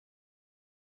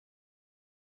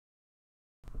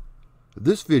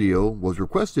This video was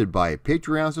requested by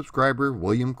Patreon subscriber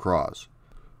William Cross.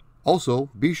 Also,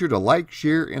 be sure to like,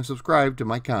 share, and subscribe to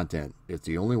my content. It's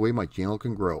the only way my channel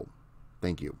can grow.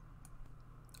 Thank you.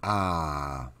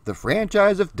 The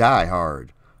franchise of Die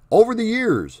Hard. Over the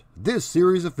years, this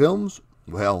series of films,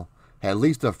 well, at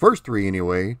least the first three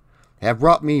anyway, have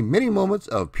brought me many moments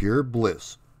of pure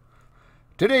bliss.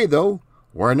 Today, though,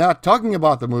 we're not talking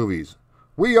about the movies.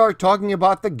 We are talking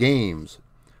about the games.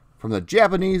 From the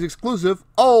Japanese exclusive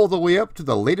all the way up to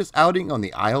the latest outing on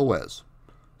the iOS.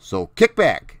 So kick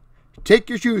back, take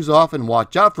your shoes off, and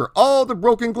watch out for all the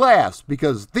broken glass,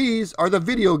 because these are the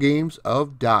video games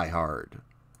of Die Hard.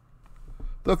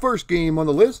 The first game on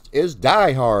the list is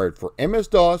Die Hard for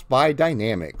MS-DOS by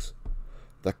Dynamics.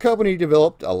 The company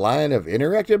developed a line of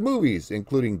interactive movies,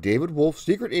 including David Wolf's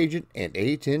Secret Agent and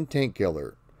A-10 Tank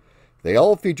Killer. They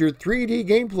all featured 3D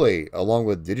gameplay, along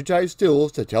with digitized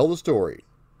stills to tell the story.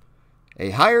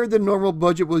 A higher than normal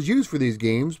budget was used for these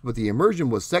games, but the immersion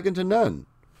was second to none.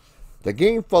 The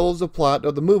game follows the plot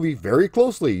of the movie very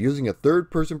closely, using a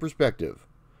third-person perspective.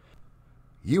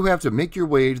 You have to make your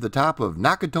way to the top of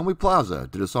Nakatomi Plaza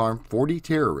to disarm 40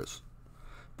 terrorists.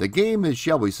 The game is,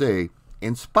 shall we say,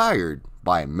 inspired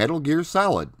by Metal Gear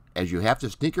Solid, as you have to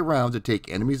sneak around to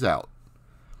take enemies out.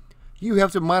 You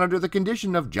have to monitor the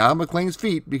condition of John McClane's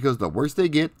feet, because the worse they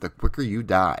get, the quicker you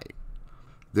die.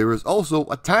 There is also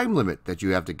a time limit that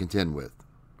you have to contend with.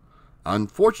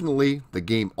 Unfortunately, the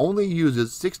game only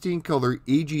uses 16-color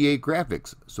EGA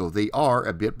graphics, so they are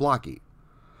a bit blocky.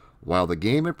 While the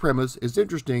game and premise is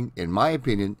interesting, in my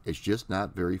opinion, it's just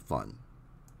not very fun.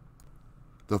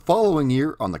 The following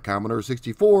year, on the Commodore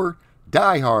 64,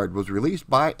 Die Hard was released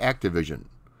by Activision.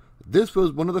 This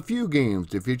was one of the few games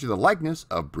to feature the likeness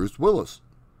of Bruce Willis.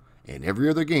 In every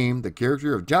other game, the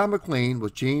character of John McClane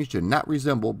was changed to not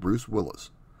resemble Bruce Willis.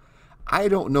 I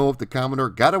don't know if the Commodore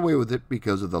got away with it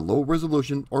because of the low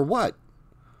resolution or what.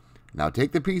 Now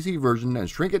take the PC version and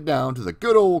shrink it down to the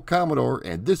good old Commodore,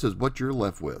 and this is what you're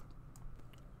left with.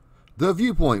 The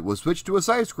viewpoint was switched to a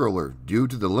side-scroller due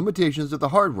to the limitations of the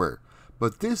hardware,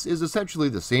 but this is essentially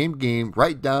the same game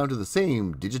right down to the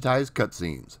same digitized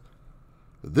cutscenes.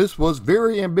 This was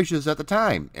very ambitious at the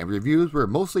time, and reviews were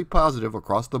mostly positive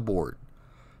across the board.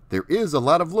 There is a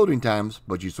lot of loading times,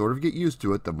 but you sort of get used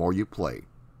to it the more you play.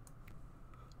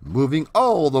 Moving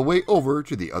all the way over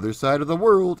to the other side of the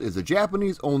world is a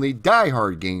Japanese-only Die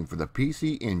Hard game for the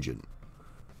PC Engine.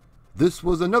 This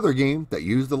was another game that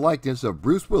used the likeness of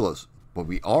Bruce Willis, but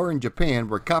we are in Japan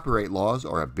where copyright laws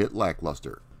are a bit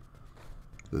lackluster.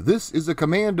 This is a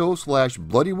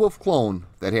Commando/Bloody Wolf clone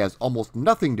that has almost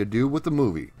nothing to do with the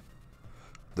movie.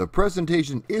 The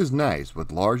presentation is nice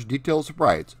with large detailed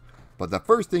sprites, but the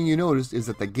first thing you notice is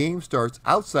that the game starts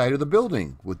outside of the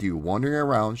building, with you wandering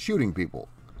around shooting people.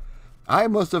 I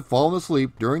must have fallen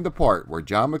asleep during the part where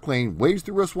John McClane wades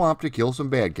through a swamp to kill some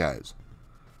bad guys.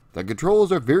 The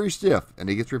controls are very stiff, and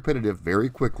it gets repetitive very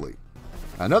quickly.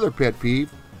 Another pet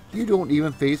peeve, you don't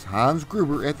even face Hans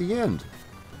Gruber at the end.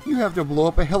 You have to blow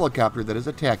up a helicopter that is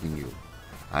attacking you.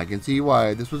 I can see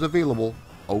why this was available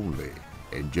only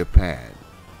in Japan.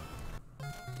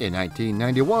 In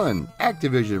 1991,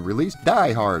 Activision released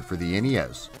Die Hard for the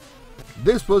NES.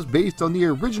 This was based on the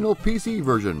original PC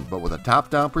version, but with a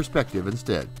top-down perspective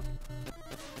instead.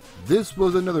 This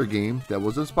was another game that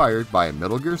was inspired by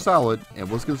Metal Gear Solid and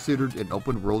was considered an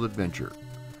open-world adventure.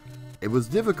 It was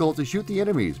difficult to shoot the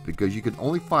enemies because you can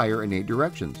only fire in 8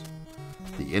 directions.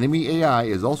 The enemy AI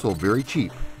is also very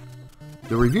cheap.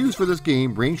 The reviews for this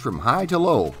game range from high to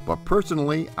low, but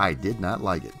personally, I did not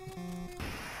like it.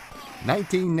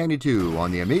 1992,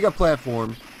 on the Amiga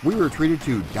platform, we were treated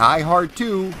to Die Hard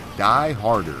 2, Die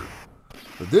Harder.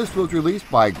 This was released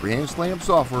by Grand Slam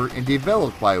Software and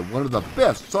developed by one of the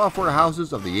best software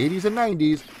houses of the 80s and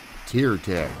 90s,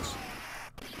 TearTags.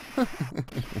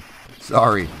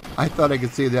 Sorry, I thought I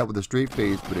could say that with a straight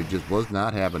face, but it just was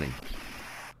not happening.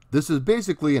 This is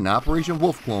basically an Operation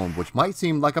Wolf clone, which might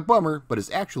seem like a bummer, but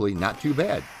is actually not too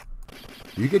bad.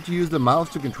 You get to use the mouse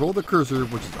to control the cursor,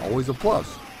 which is always a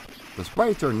plus. The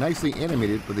sprites are nicely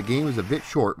animated, but the game is a bit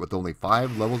short with only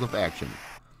 5 levels of action.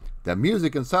 The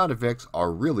music and sound effects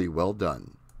are really well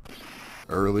done.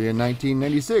 Early in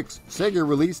 1996, Sega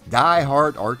released Die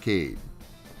Hard Arcade.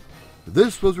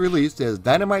 This was released as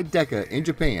Dynamite Decca in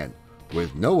Japan,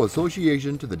 with no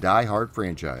association to the Die Hard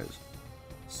franchise.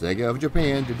 Sega of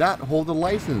Japan did not hold a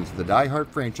license to the Die Hard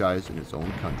franchise in its own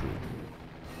country.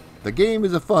 The game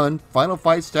is a fun Final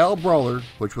Fight style brawler,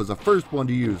 which was the first one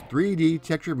to use 3D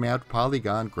texture mapped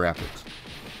polygon graphics.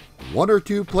 1 or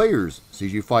 2 players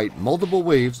sees you fight multiple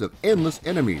waves of endless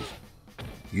enemies,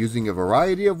 using a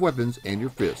variety of weapons and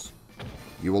your fists.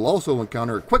 You will also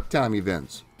encounter quick time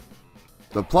events.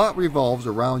 The plot revolves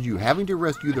around you having to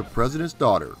rescue the president's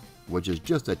daughter, which is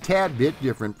just a tad bit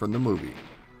different from the movie.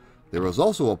 There was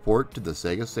also a port to the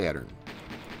Sega Saturn.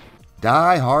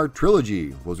 Die Hard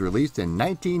Trilogy was released in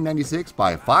 1996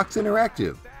 by Fox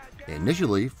Interactive,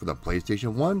 initially for the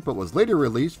PlayStation 1 but was later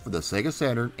released for the Sega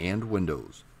Saturn and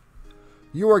Windows.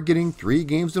 You are getting 3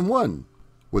 games in one,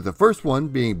 with the first one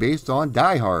being based on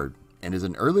Die Hard and is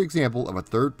an early example of a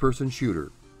third-person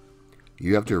shooter.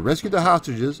 You have to rescue the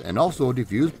hostages and also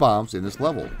defuse bombs in this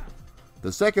level.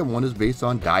 The second one is based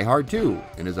on Die Hard 2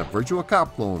 and is a virtual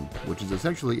cop clone, which is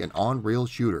essentially an on-rail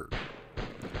shooter.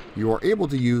 You are able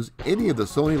to use any of the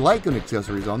Sony light gun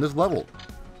accessories on this level.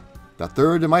 The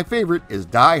third and my favorite is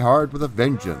Die Hard with a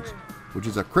Vengeance, which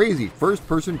is a crazy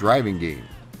first-person driving game.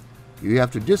 You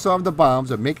have to disarm the bombs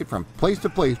and make it from place to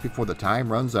place before the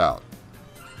time runs out.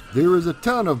 There is a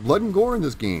ton of blood and gore in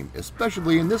this game,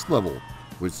 especially in this level,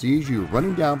 which sees you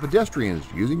running down pedestrians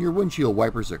using your windshield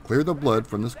wipers to clear the blood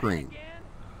from the screen.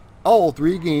 All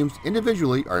 3 games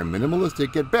individually are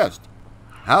minimalistic at best.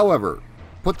 However,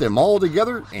 put them all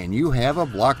together and you have a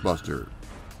blockbuster.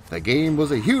 The game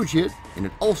was a huge hit and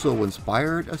it also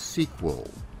inspired a sequel.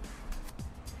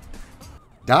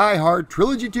 Die Hard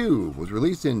Trilogy 2 was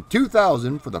released in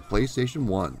 2000 for the PlayStation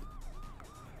 1.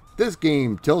 This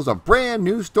game tells a brand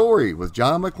new story with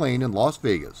John McClane in Las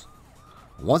Vegas.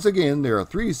 Once again, there are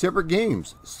 3 separate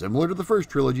games similar to the first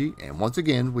trilogy, and once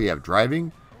again we have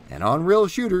driving, an on-rail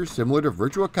shooter similar to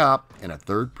Virtua Cop, and a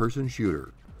third-person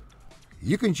shooter.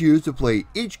 You can choose to play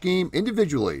each game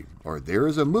individually, or there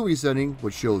is a movie setting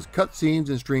which shows cutscenes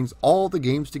and strings all the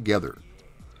games together.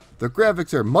 The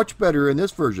graphics are much better in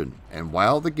this version, and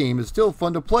while the game is still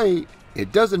fun to play,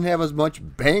 it doesn't have as much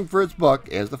bang for its buck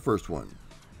as the first one.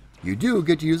 You do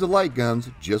get to use the light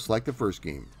guns just like the first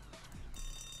game.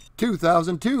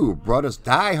 2002 brought us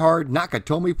Die Hard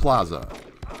Nakatomi Plaza.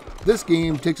 This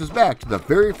game takes us back to the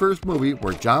very first movie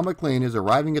where John McClane is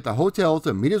arriving at the hotel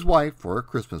to meet his wife for a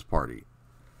Christmas party.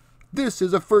 This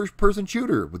is a first-person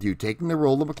shooter with you taking the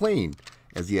role of McClane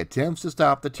as he attempts to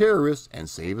stop the terrorists and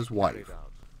save his wife.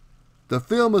 The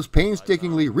film is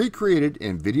painstakingly recreated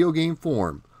in video game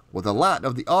form, with a lot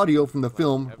of the audio from the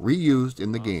film reused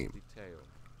in the game.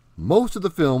 Most of the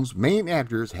film's main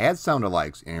actors had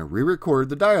sound-alikes and re-recorded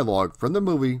the dialogue from the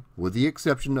movie with the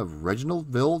exception of Reginald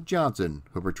VelJohnson,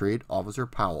 who portrayed Officer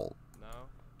Powell.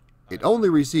 It only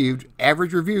received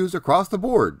average reviews across the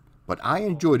board, but I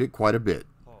enjoyed it quite a bit.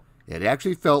 It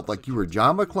actually felt like you were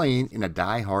John McClane in a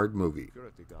Die Hard movie.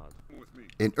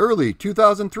 In early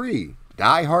 2003,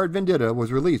 Die Hard Vendetta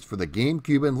was released for the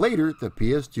GameCube and later the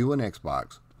PS2 and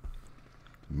Xbox.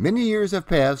 Many years have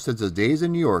passed since his days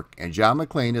in New York, and John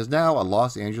McClane is now a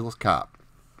Los Angeles cop.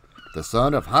 The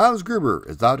son of Hans Gruber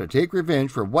is out to take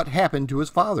revenge for what happened to his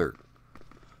father.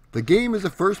 The game is a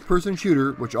first-person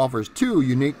shooter which offers 2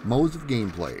 unique modes of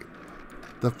gameplay.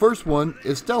 The first one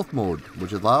is Stealth Mode,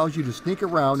 which allows you to sneak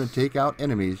around and take out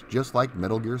enemies just like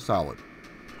Metal Gear Solid.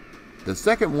 The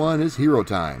second one is Hero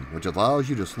Time, which allows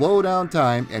you to slow down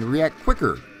time and react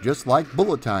quicker, just like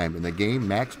bullet time in the game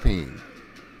Max Payne.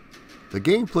 The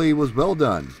gameplay was well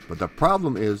done, but the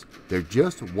problem is there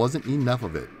just wasn't enough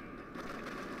of it.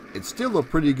 It's still a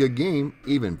pretty good game,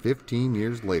 even 15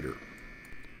 years later.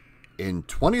 In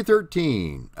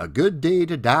 2013, A Good Day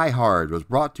to Die Hard was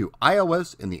brought to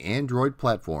iOS and the Android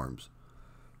platforms.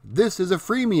 This is a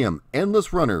freemium,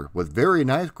 endless runner with very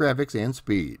nice graphics and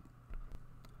speed.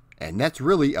 And that's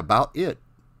really about it.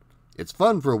 It's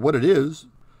fun for what it is,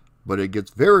 but it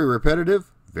gets very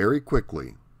repetitive very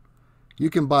quickly. You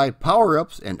can buy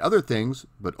power-ups and other things,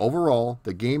 but overall,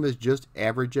 the game is just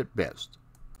average at best.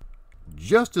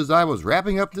 Just as I was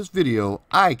wrapping up this video,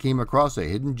 I came across a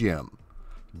hidden gem.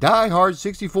 Die Hard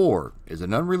 64 is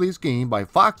an unreleased game by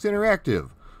Fox Interactive,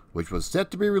 which was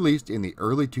set to be released in the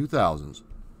early 2000s.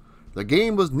 The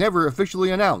game was never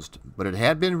officially announced, but it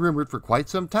had been rumored for quite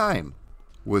some time,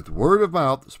 with word of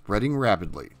mouth spreading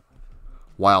rapidly.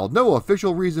 While no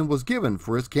official reason was given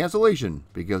for its cancellation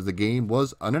because the game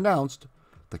was unannounced,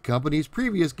 the company's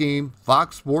previous game,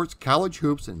 Fox Sports College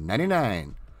Hoops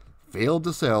 '99, failed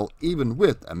to sell even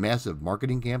with a massive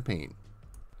marketing campaign.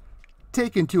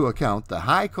 Take into account the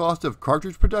high cost of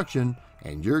cartridge production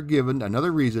and you're given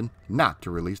another reason not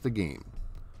to release the game.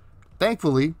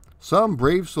 Thankfully, some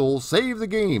brave soul saved the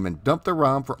game and dumped the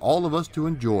ROM for all of us to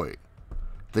enjoy.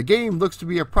 The game looks to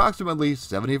be approximately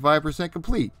 75%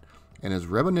 complete and is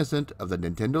reminiscent of the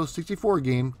Nintendo 64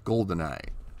 game GoldenEye.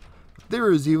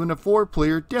 There is even a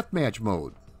 4-player deathmatch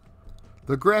mode.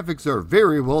 The graphics are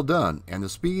very well done and the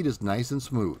speed is nice and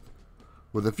smooth.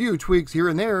 With a few tweaks here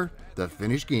and there, the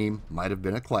finished game might have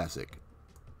been a classic.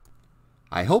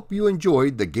 I hope you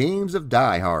enjoyed the games of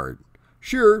Diehard.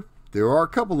 Sure, there are a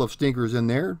couple of stinkers in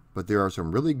there, but there are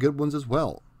some really good ones as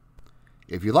well.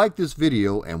 If you like this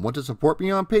video and want to support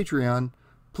me on Patreon,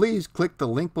 please click the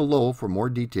link below for more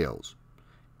details.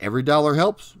 Every dollar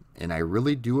helps, and I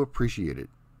really do appreciate it.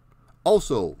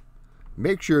 Also,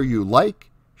 make sure you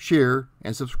like, share,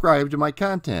 and subscribe to my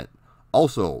content.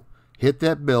 Also, hit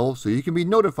that bell so you can be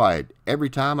notified every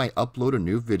time I upload a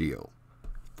new video.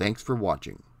 Thanks for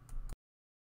watching.